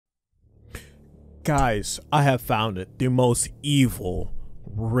Guys, I have found it. The most evil,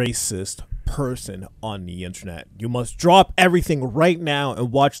 racist person on the internet. You must drop everything right now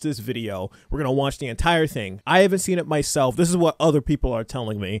and watch this video. We're gonna watch the entire thing. I haven't seen it myself. This is what other people are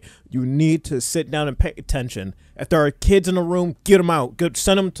telling me. You need to sit down and pay attention. If there are kids in the room, get them out.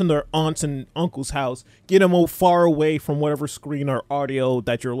 Send them to their aunts and uncle's house. Get them far away from whatever screen or audio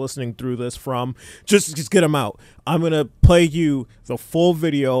that you're listening through this from. Just get them out. I'm gonna play you the full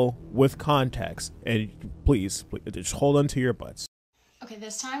video with context, and please just hold on to your butts. Okay,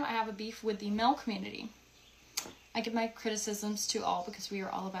 this time I have a beef with the male community. I give my criticisms to all because we are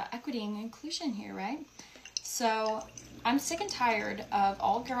all about equity and inclusion here, right? So I'm sick and tired of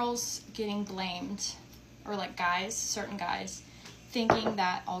all girls getting blamed, or like guys, certain guys, thinking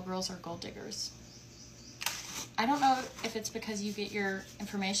that all girls are gold diggers. I don't know if it's because you get your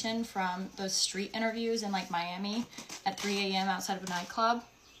information from those street interviews in like Miami at 3 a.m. outside of a nightclub.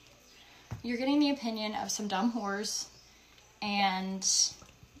 You're getting the opinion of some dumb whores and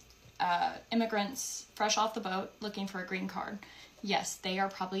immigrants fresh off the boat looking for a green card. Yes, they are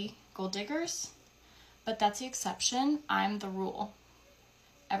probably gold diggers, but that's the exception. I'm the rule.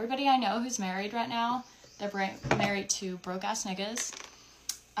 Everybody I know who's married right now, they're married to broke-ass niggas,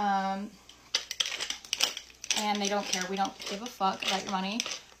 and they don't care. We don't give a fuck about your money.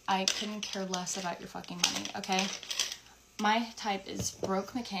 I couldn't care less about your fucking money, okay? My type is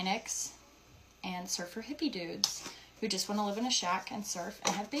broke mechanics and surfer hippie dudes who just want to live in a shack and surf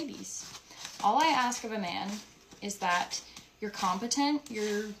and have babies. All I ask of a man is that you're competent,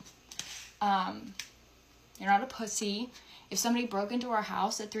 you're not a pussy. If somebody broke into our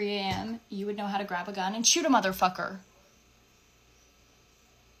house at 3 a.m., you would know how to grab a gun and shoot a motherfucker.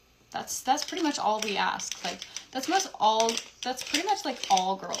 That's pretty much all we ask. Like, that's pretty much like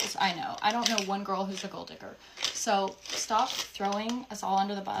all girls I know. I don't know one girl who's a gold digger. So stop throwing us all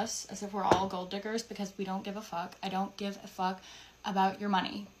under the bus as if we're all gold diggers, because we don't give a fuck. I don't give a fuck about your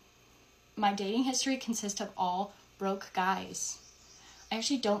money. My dating history consists of all broke guys. I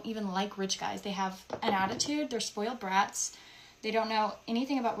actually don't even like rich guys. They have an attitude. They're spoiled brats. They don't know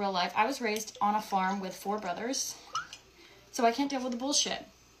anything about real life. I was raised on a farm with 4 brothers, so I can't deal with the bullshit.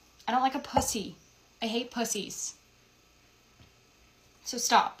 I don't like a pussy. I hate pussies. So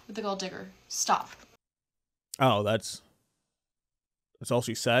stop with the gold digger. Stop. Oh, that's all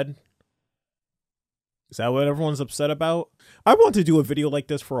she said? Is that what everyone's upset about? I want to do a video like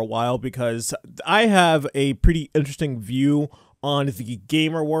this for a while because I have a pretty interesting view on the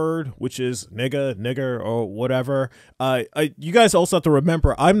gamer word, which is nigger, or whatever. You guys also have to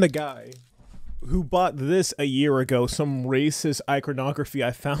remember, I'm the guy who bought this a year ago, some racist iconography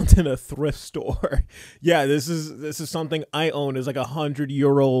I found in a thrift store. Yeah, this is something I own. It's like a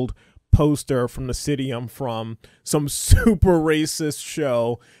 100-year-old poster from the city I'm from, some super racist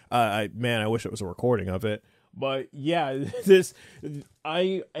show. Man, I wish it was a recording of it. But yeah,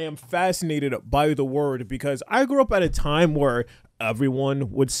 I am fascinated by the word because I grew up at a time where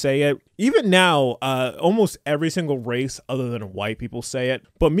everyone would say it. Even now, almost every single race other than white people say it.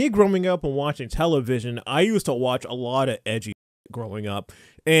 But me growing up and watching television, I used to watch a lot of edgy growing up,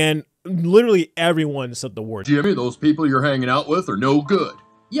 and literally everyone said the word. Jimmy, those people you're hanging out with are no good.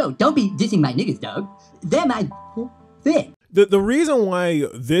 Yo, don't be dissing my niggas, dog. They're my thing. The reason why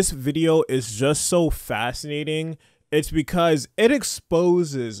this video is just so fascinating, it's because it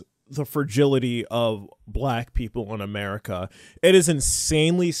exposes the fragility of black people in America. It is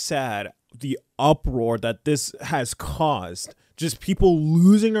insanely sad, the uproar that this has caused. Just people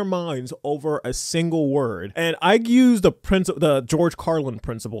losing their minds over a single word. And I use the George Carlin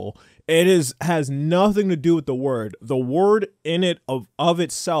principle. It has nothing to do with the word. The word in it of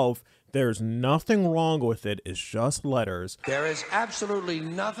itself, there's nothing wrong with it. It's just letters. There is absolutely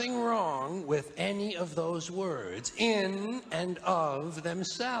nothing wrong with any of those words in and of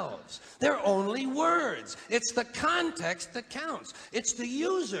themselves. They're only words. It's the context that counts. It's the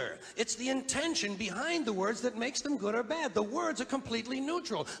user. It's the intention behind the words that makes them good or bad. The words are completely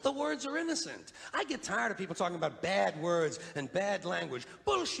neutral. The words are innocent. I get tired of people talking about bad words and bad language.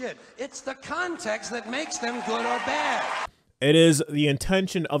 Bullshit. It's the context that makes them good or bad. It is the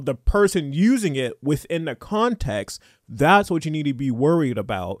intention of the person using it within the context. That's what you need to be worried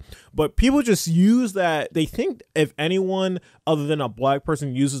about. But people just use that. They think if anyone other than a black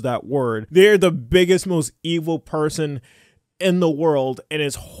person uses that word, they're the biggest, most evil person in the world. And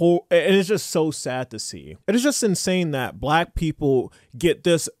it's just so sad to see. It is just insane that black people get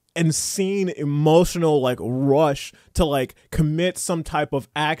this insane emotional rush to commit some type of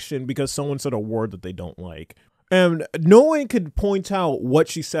action because someone said a word that they don't like. And no one could point out what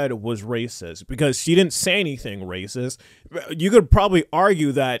she said was racist because she didn't say anything racist. You could probably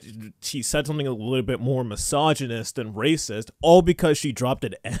argue that she said something a little bit more misogynist than racist, all because she dropped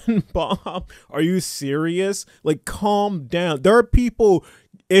an N-bomb. Are you serious? Like, calm down. There are people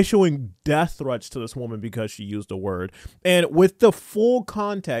issuing death threats to this woman because she used a word. And with the full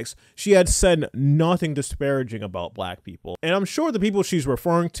context, she had said nothing disparaging about black people. And I'm sure the people she's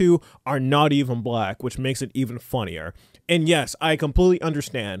referring to are not even black, which makes it even funnier. And yes, I completely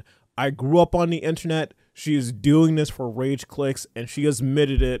understand. I grew up on the internet. She is doing this for rage clicks, and she has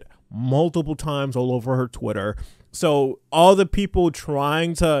admitted it multiple times all over her Twitter. So all the people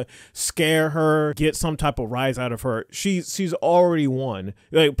trying to scare her, get some type of rise out of her, she's already won.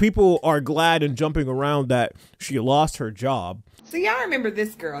 Like, people are glad and jumping around that she lost her job. So y'all remember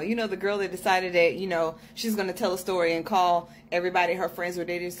this girl, you know, the girl that decided that, you know, she's going to tell a story and call everybody her friends were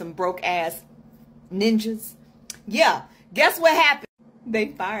dating some broke ass ninjas. Yeah, guess what happened? They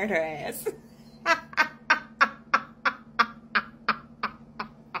fired her ass.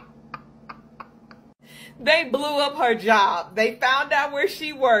 They blew up her job. They found out where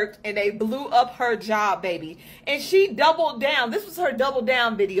she worked and they blew up her job, baby. And she doubled down. This was her double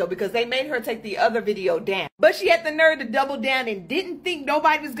down video because they made her take the other video down. But she had the nerve to double down and didn't think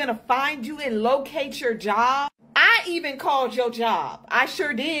nobody was going to find you and locate your job. I even called your job. I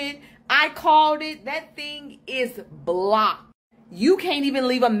sure did. I called it. That thing is blocked. You can't even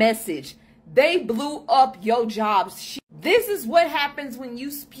leave a message. They blew up your jobs. This is what happens when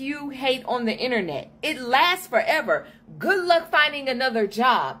you spew hate on the internet. It lasts forever. Good luck finding another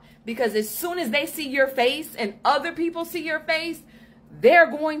job, because as soon as they see your face and other people see your face, they're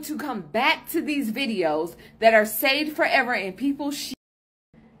going to come back to these videos that are saved forever and people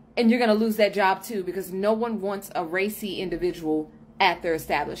and you're going to lose that job too, because no one wants a racy individual at their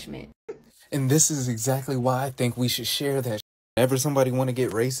establishment. And this is exactly why I think we should share that. Whenever somebody want to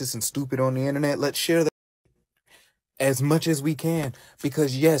get racist and stupid on the internet, let's share that as much as we can.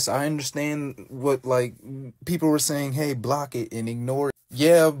 Because yes, I understand what, like, people were saying, hey, block it and ignore it.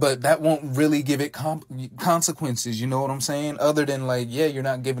 Yeah, but that won't really give it consequences, you know what I'm saying? Other than, like, yeah, you're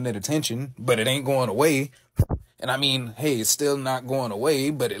not giving it attention, but it ain't going away. And I mean, hey, it's still not going away,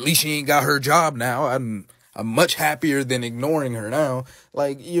 but at least she ain't got her job now. I'm much happier than ignoring her now.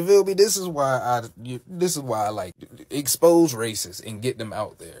 Like, you feel me? This is why I like expose racists and get them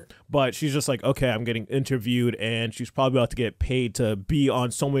out there. But she's just like, okay, I'm getting interviewed, and she's probably about to get paid to be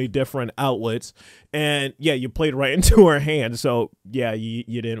on so many different outlets. And yeah, you played right into her hand. So yeah,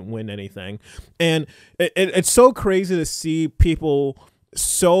 you didn't win anything. And it's so crazy to see people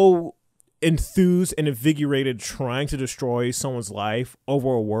so enthused and invigorated trying to destroy someone's life over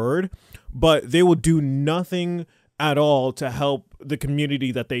a word, but they will do nothing at all to help the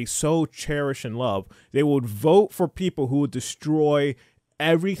community that they so cherish and love. They would vote for people who would destroy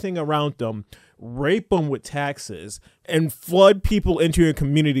everything around them, rape them with taxes, and flood people into a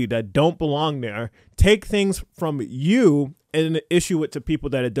community that don't belong there, take things from you and issue it to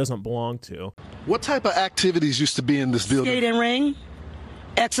people that it doesn't belong to. What type of activities used to be in this building? Skating ring,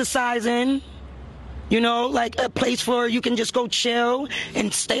 exercising, you know, like a place where you can just go chill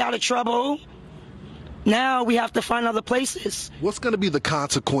and stay out of trouble. Now we have to find other places. What's going to be the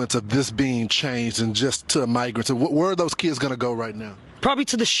consequence of this being changed and just to migrants? And where are those kids going to go right now? Probably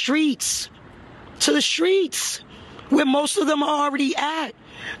to the streets, where most of them are already at.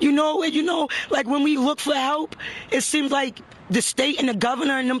 You know, like when we look for help, it seems like the state and the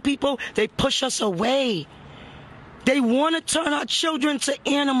governor and them people, they push us away. They want to turn our children to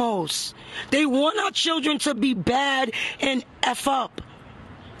animals. They want our children to be bad and F up.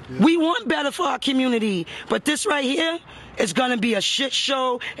 Yeah. We want better for our community, but this right here is going to be a shit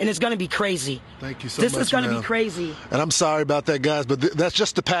show, and it's going to be crazy. Thank you so much, This is going to be crazy. And I'm sorry about that, guys, but that's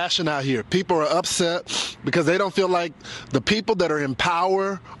just the passion out here. People are upset because they don't feel like the people that are in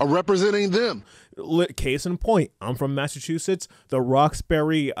power are representing them. Case in point, I'm from Massachusetts. The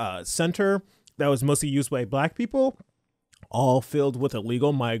Roxbury Center that was mostly used by black people, all filled with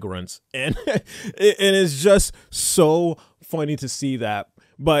illegal migrants. And it is just so funny to see that.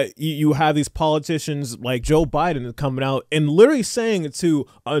 But you have these politicians like Joe Biden coming out and literally saying it to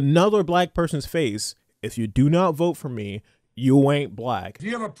another black person's face, if you do not vote for me, you ain't black. If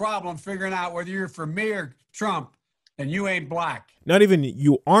you have a problem figuring out whether you're for me or Trump, then you ain't black. Not even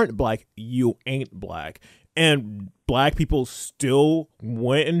you aren't black, you ain't black. And black people still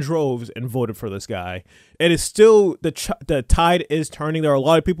went in droves and voted for this guy. It is still, the tide is turning. There are a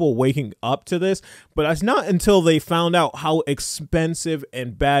lot of people waking up to this, but it's not until they found out how expensive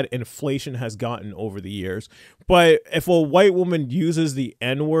and bad inflation has gotten over the years. But if a white woman uses the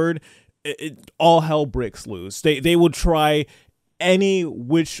N-word all hell breaks loose. They would try any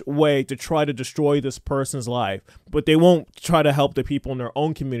which way to try to destroy this person's life, but they won't try to help the people in their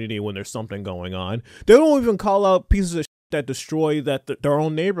own community when there's something going on. They don't even call out pieces of shit that destroy their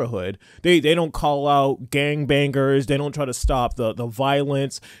own neighborhood. They don't call out gangbangers. They don't try to stop the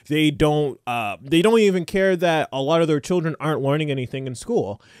violence. They don't even care that a lot of their children aren't learning anything in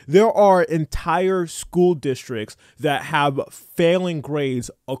school. There are entire school districts that have failing grades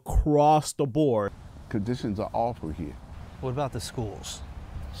across the board. Conditions are awful here. What about the schools?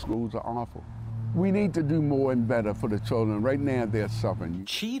 Schools are awful. We need to do more and better for the children. Right now, they're suffering.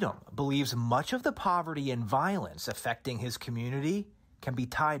 Cheatham believes much of the poverty and violence affecting his community can be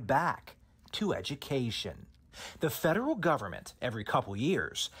tied back to education. The federal government, every couple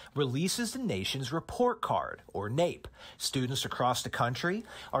years, releases the nation's report card, or NAEP. Students across the country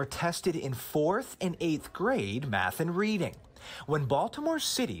are tested in 4th and 8th grade math and reading. When Baltimore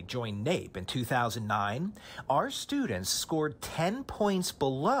City joined NAEP in 2009, our students scored 10 points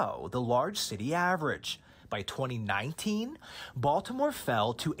below the large city average. By 2019, Baltimore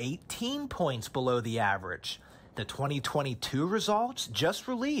fell to 18 points below the average. The 2022 results just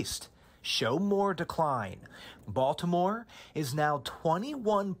released show more decline. Baltimore is now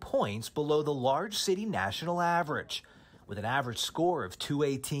 21 points below the large city national average. With an average score of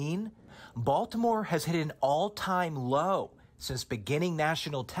 218, Baltimore has hit an all-time low since beginning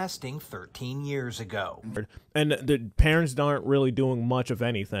national testing 13 years ago. And the parents aren't really doing much of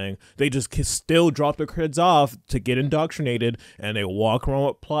anything. They just still drop their kids off to get indoctrinated, and they walk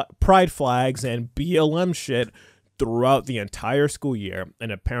around with pride flags and BLM shit throughout the entire school year, and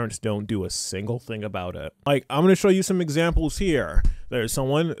the parents don't do a single thing about it. Like, I'm going to show you some examples here. There's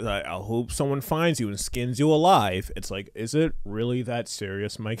someone, I hope someone finds you and skins you alive. It's like, is it really that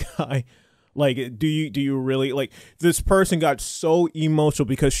serious, my guy? Like, do you really, like, this person got so emotional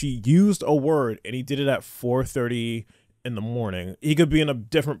because she used a word and he did it at 4:30 in the morning. He could be in a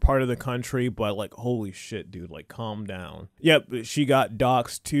different part of the country, but like, holy shit, dude, like, calm down. Yep, she got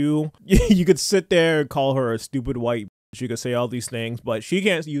doxxed too. You could sit there and call her a stupid white bitch. You could say all these things, but she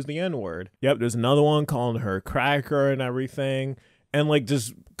can't use the N-word. Yep, there's another one calling her cracker and everything. And like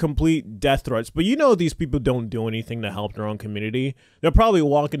just complete death threats. But you know these people don't do anything to help their own community. They're probably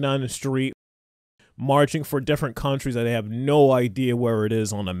walking down the street marching for different countries that they have no idea where it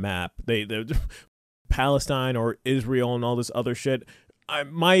is on a map. They're Palestine or Israel and all this other shit.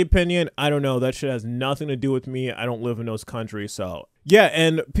 My opinion, I don't know. That shit has nothing to do with me. I don't live in those countries. So yeah,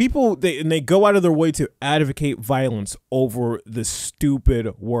 and people, they go out of their way to advocate violence over this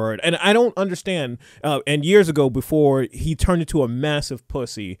stupid word. And I don't understand. And years ago, before he turned into a massive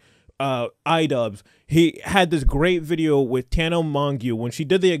pussy, iDubbbz, he had this great video with Tano Mongeau when she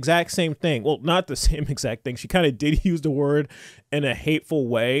did the exact same thing. Well, not the same exact thing. She kind of did use the word in a hateful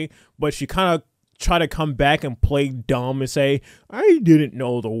way, but she kind of try to come back and play dumb and say, I didn't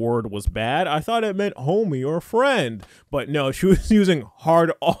know the word was bad. I thought it meant homie or friend. But no, she was using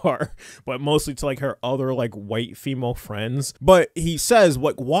hard R, but mostly to like her other like white female friends. But he says,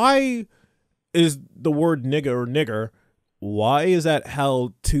 like, why is the word nigga or nigger, why is that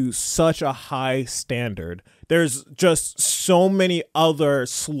held to such a high standard? There's just so many other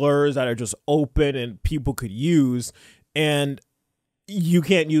slurs that are just open and people could use, and you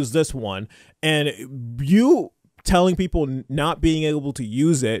can't use this one. And you telling people not being able to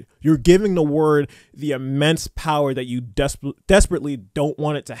use it, you're giving the word the immense power that you desperately don't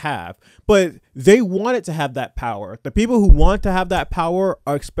want it to have. But they want it to have that power. The people who want to have that power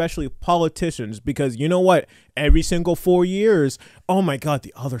are especially politicians, because you know what? Every single 4 years, oh my God,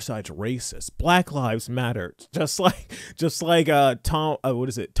 the other side's racist. Black Lives Matter. Just like Tom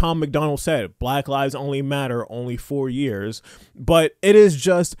McDonald said, Black lives only matter only 4 years. But it is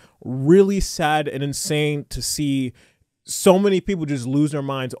just really sad and insane to see so many people just lose their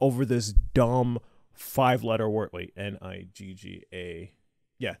minds over this dumb 5-letter word. Wait, N-I-G-G-A.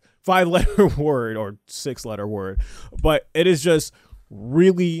 Yeah, 5-letter word or 6-letter word. But it is just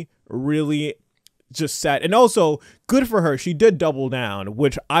really, really just sad. And also, good for her. She did double down,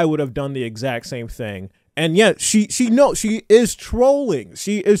 which I would have done the exact same thing. And yet, she knows she is trolling.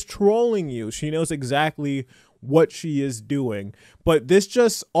 She is trolling you. She knows exactly what she is doing. But this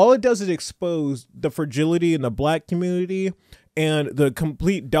just, all it does is expose the fragility in the black community and the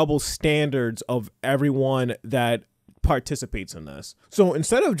complete double standards of everyone that participates in this. So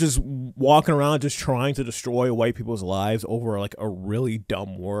instead of just walking around just trying to destroy white people's lives over like a really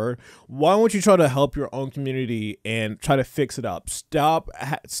dumb word, why don't you try to help your own community and try to fix it up? Stop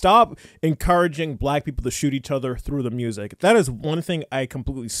encouraging black people to shoot each other through the music. That is one thing I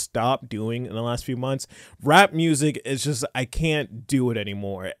completely stopped doing in the last few months. Rap music is just, I can't do it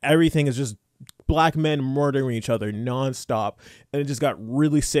anymore. Everything is just black men murdering each other nonstop, and it just got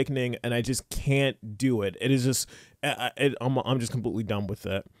really sickening, and I just can't do it. It is just, I'm just completely done with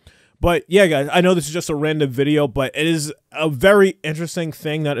it. But yeah, guys, I know this is just a random video, but it is a very interesting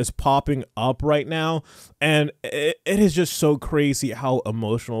thing that is popping up right now, and it is just so crazy how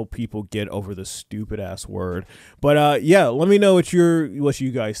emotional people get over this stupid ass word. But yeah, let me know what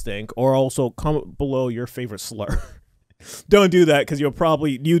you guys think, or also comment below your favorite slur. Don't do that, because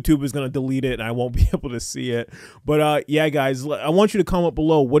YouTube is going to delete it and I won't be able to see it. But yeah, guys, I want you to comment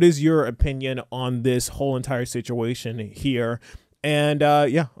below. What is your opinion on this whole entire situation here? And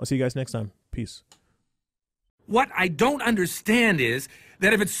yeah, I'll see you guys next time. Peace. What I don't understand is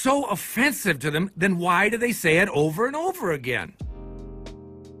that if it's so offensive to them, then why do they say it over and over again?